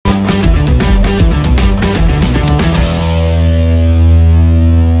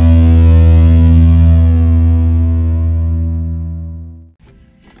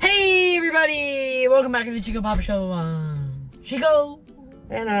back to the Chico Papa Show. Chico.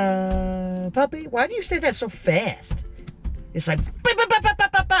 And, puppy, why do you say that so fast? It's like, ba ba ba ba ba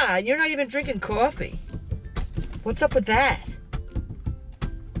ba ba. You're not even drinking coffee. What's up with that?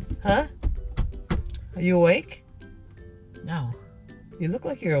 Huh? Are you awake? No. You look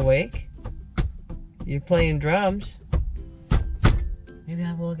like you're awake. You're playing drums. Maybe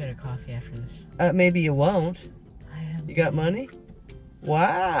I will get a coffee after this. Maybe you won't. You got money?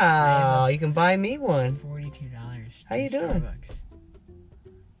 Wow, you can buy me one. $42. How you doing? Starbucks.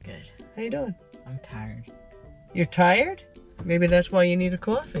 Good. How you doing? I'm tired. You're tired? Maybe that's why you need a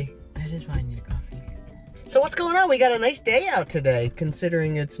coffee. That is why I need a coffee. So what's going on? We got a nice day out today,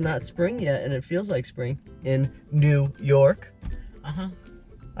 considering it's not spring yet and it feels like spring in New York. Uh-huh.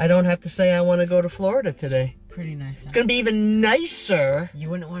 I don't have to say I want to go to Florida today. Pretty nice. Huh? It's going to be even nicer You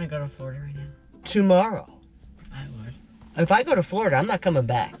wouldn't want to go to Florida right now? tomorrow. I would. If I go to Florida, I'm not coming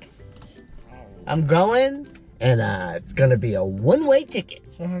back. I'm going, and it's going to be a one-way ticket.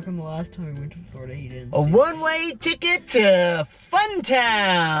 So how come the last time we went to Florida he didn't A one-way ticket to Fun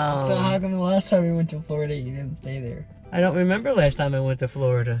Town. So how come the last time we went to Florida you didn't stay there? I don't remember last time I went to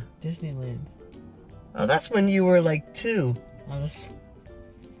Florida. Disneyland. Oh, that's when you were like 2. I was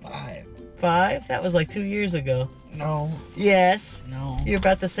 5. 5? That was like 2 years ago. No. Yes. No. You're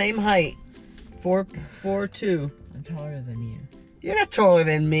about the same height. 4'2". I'm taller than you. You're not taller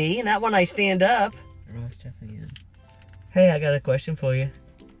than me, not when I stand up. I most definitely am. Hey, I got a question for you.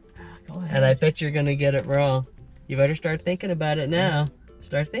 Go ahead. And I bet you're gonna get it wrong. You better start thinking about it now.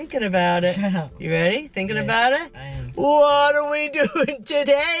 Start thinking about it. Shut up. You ready? Thinking Yes, about it? I am. What are we doing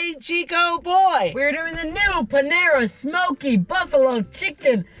today, Chico boy? We're doing the new Panera Smoky Buffalo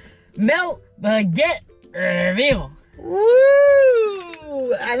Chicken Melt Baguette review.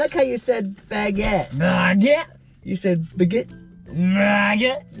 Woo! I like how you said baguette. Baguette. You said baguette.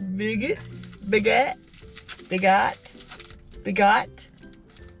 Baguette. Baguette. Baguette. Baguette. Baguette.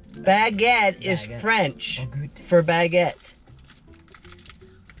 Baguette is Baguette. French Baguette. for baguette.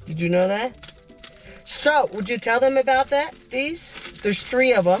 Did you know that? So, would you tell them about that? These? There's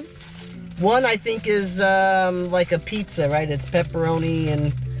 3 of them. One I think is like a pizza, right? It's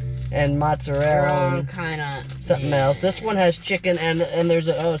pepperoni and mozzarella and kind of something else. This one has chicken and there's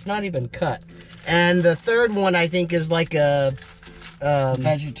a it's not even cut. And the third one I think is like a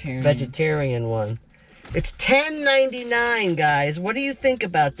vegetarian one. It's $10.99, guys. What do you think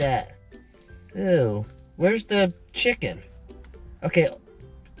about that? Ew. Where's the chicken? Okay.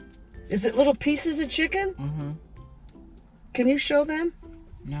 Is it little pieces of chicken? Mm-hmm. Can you show them,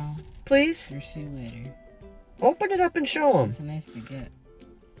 No. please? You'll see later. Open it up and show them. It's a nice baguette.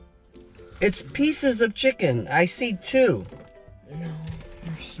 It's pieces of chicken. I see 2. No.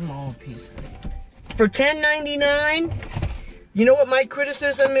 They're small pieces. For $10.99, you know what my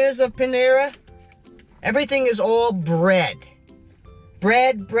criticism is of Panera? Everything is all bread.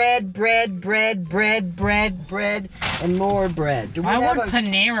 Bread, bread, bread, bread, bread, bread, bread, and more bread. Do we Why have would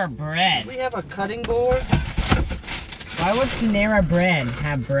Panera bread? do we have a cutting board? Why would Panera bread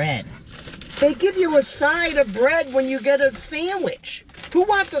have bread? They give you a side of bread when you get a sandwich. Who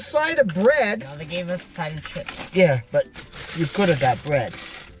wants a side of bread? No, they gave us a side of chips. Yeah, but you could have got bread.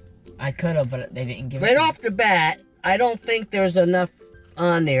 I could have, but they didn't give it Right to me. off the bat, I don't think there's enough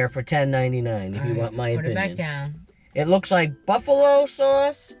on there for $10.99, if you want my Put opinion. it back down. It looks like buffalo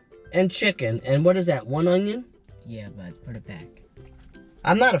sauce and chicken. And what is that, 1 onion? Yeah, but put it back.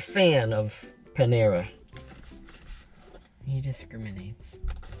 I'm not a fan of Panera. He discriminates.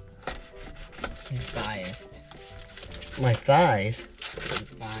 He's biased. My thighs? He's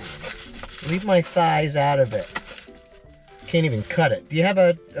biased. Leave my thighs out of it. Can't even cut it. Do you have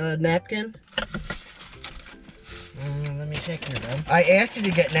a napkin? Let me check here, bud. I asked you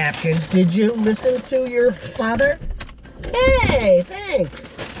to get napkins. Did you listen to your father? Hey,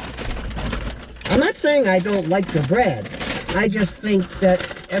 thanks. I'm not saying I don't like the bread. I just think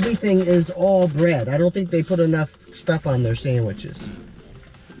that everything is all bread. I don't think they put enough stuff on their sandwiches.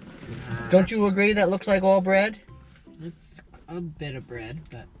 Don't you agree that looks like all bread? It's a bit of bread,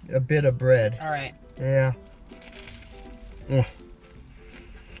 but... A bit of bread. Alright. Yeah. Mm.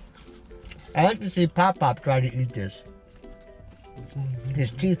 I like to see Pop try to eat this.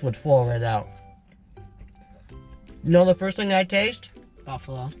 His teeth would fall right out. You know the first thing I taste?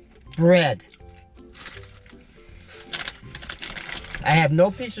 Buffalo. Bread. I have no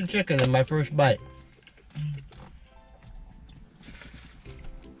piece of chicken in my first bite.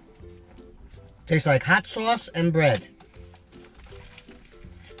 Tastes like hot sauce and bread.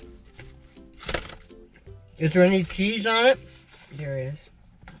 Is there any cheese on it? There is.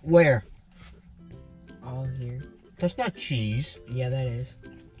 Where? All here. That's not cheese. Yeah, that is.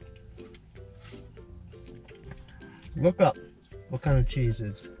 Look up what kind of cheese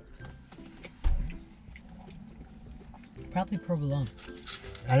is. Probably provolone.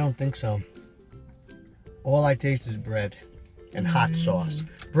 I don't think so. All I taste is bread and hot sauce.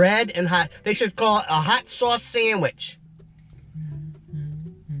 Bread and hot. They should call it a hot sauce sandwich.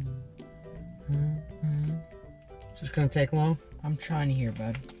 Is this gonna take long? I'm trying to hear,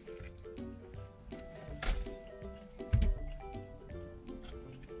 bud.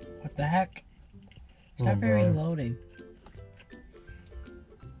 What the heck? It's not very loading.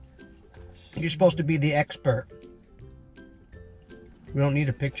 You're supposed to be the expert. We don't need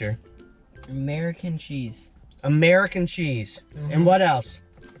a picture. American cheese. American cheese. And what else?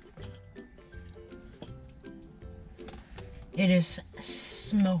 It is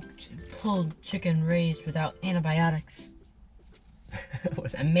smoked, pulled chicken raised without antibiotics.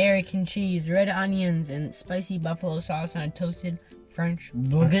 American cheese, red onions, and spicy buffalo sauce on a toasted French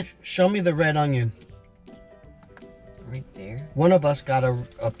baguette. Show me the red onion. Right there. One of us got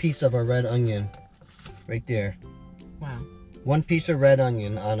a piece of a red onion. Right there. Wow. One piece of red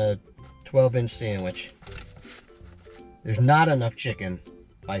onion on a 12-inch sandwich. There's not enough chicken,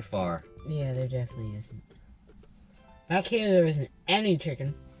 by far. Yeah, there definitely isn't. Back here, there isn't any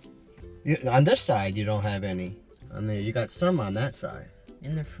chicken. On this side, you don't have any. On there, you got some on that side.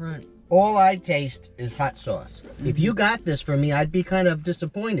 In the front. All I taste is hot sauce. If you got this for me, I'd be kind of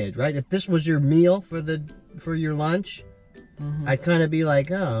disappointed, right? If this was your meal for your lunch, I'd kind of be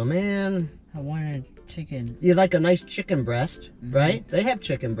like, oh man. I wanted chicken. You'd like a nice chicken breast, right? They have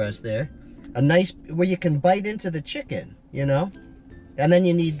chicken breast there. A nice, where you can bite into the chicken, you know? And then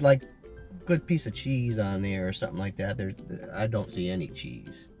you need like a good piece of cheese on there or something like that. I don't see any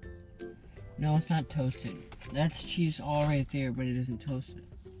cheese. No, it's not toasted. That's cheese all right there, but it isn't toasted.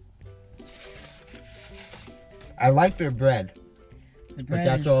 I like their bread, The bread but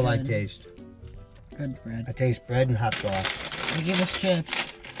that's is all good. I taste. Good bread. I taste bread and hot sauce. They give us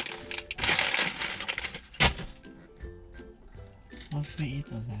chips. I'll just eat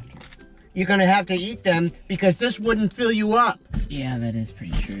those after. You're gonna have to eat them because this wouldn't fill you up. Yeah, that is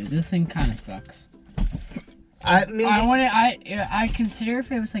pretty true. This thing kind of sucks. I mean, I consider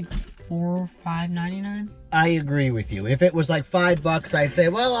if it was like $4 or $5.99. I agree with you. If it was like $5, I'd say,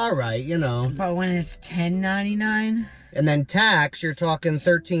 well, all right, you know. But when it's $10.99, And then tax, you're talking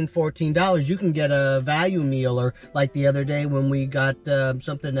 $13, $14. You can get a value meal, or like the other day when we got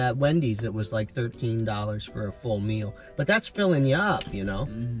something at Wendy's, it was like $13 for a full meal. But that's filling you up, you know.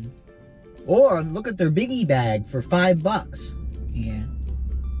 mm-hmm. Or look at their biggie bag for $5. Yeah.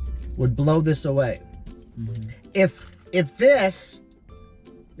 Would blow this away. Mm-hmm. If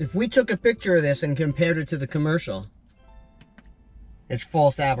we took a picture of this and compared it to the commercial, it's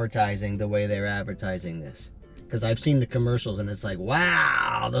false advertising the way they're advertising this. Because I've seen the commercials and it's like,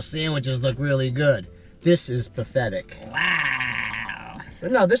 wow, the sandwiches look really good. This is pathetic. Wow.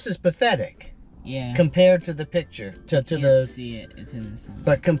 But no, this is pathetic. Yeah. Compared to the picture. Can't see it. It's in the sun.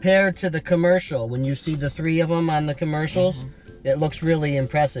 But compared to the commercial, when you see the three of them on the commercials, it looks really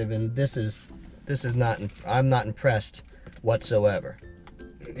impressive. And this is not, I'm not impressed whatsoever.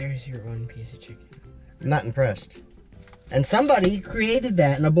 There's your one piece of chicken. I'm not impressed. And somebody created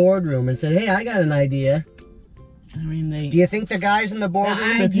that in a boardroom and said, hey, I got an idea. I mean, Do you think the guys in the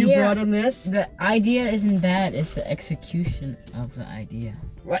boardroom, if you brought them this? The idea isn't bad, it's the execution of the idea.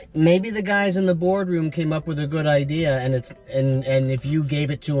 Right. Maybe the guys in the boardroom came up with a good idea, and if you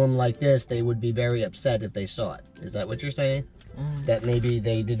gave it to them like this, they would be very upset if they saw it. Is that what you're saying? That maybe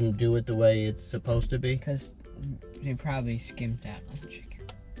they didn't do it the way it's supposed to be? Because they probably skimped out on the chicken.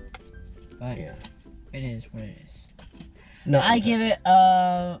 But Yeah. it is what it is. No, I give it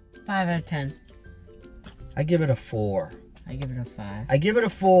a 5 out of 10. I give it a 4. I give it a 5. I give it a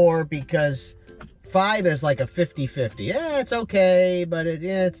 4 because 5 is like a 50-50. Yeah, it's okay, but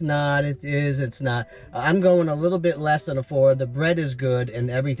it's not. It is, it's not. I'm going a little bit less than a 4. The bread is good and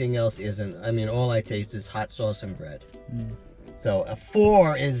everything else isn't. I mean, all I taste is hot sauce and bread. So a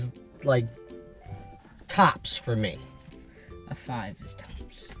 4 is like tops for me. A 5 is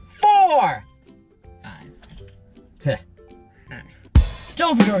tops. 4! 5. Heh.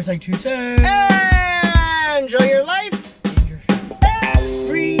 Don't forget what like to say. Enjoy your life.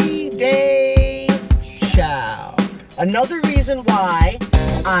 Everyday chow. Another reason why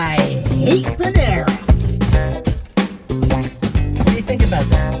I hate Panera. What do you think about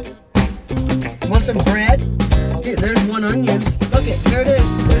that? Want some bread? Here, there's one onion. Look it, there it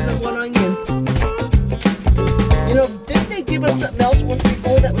is. There's the one onion. You know, didn't they give us something else once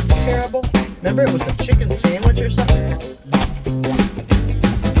before that was terrible? Remember, it was a chicken sandwich or something?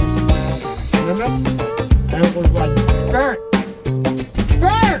 Remember? And it was like burnt.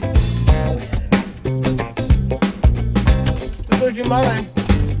 Burnt! told your mother.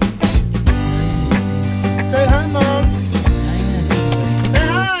 Say hi, Mom. Say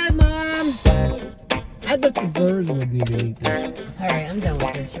hi, Mom. I bet the bird would need to eat this. Alright, I'm done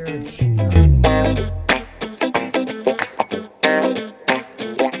with this. You're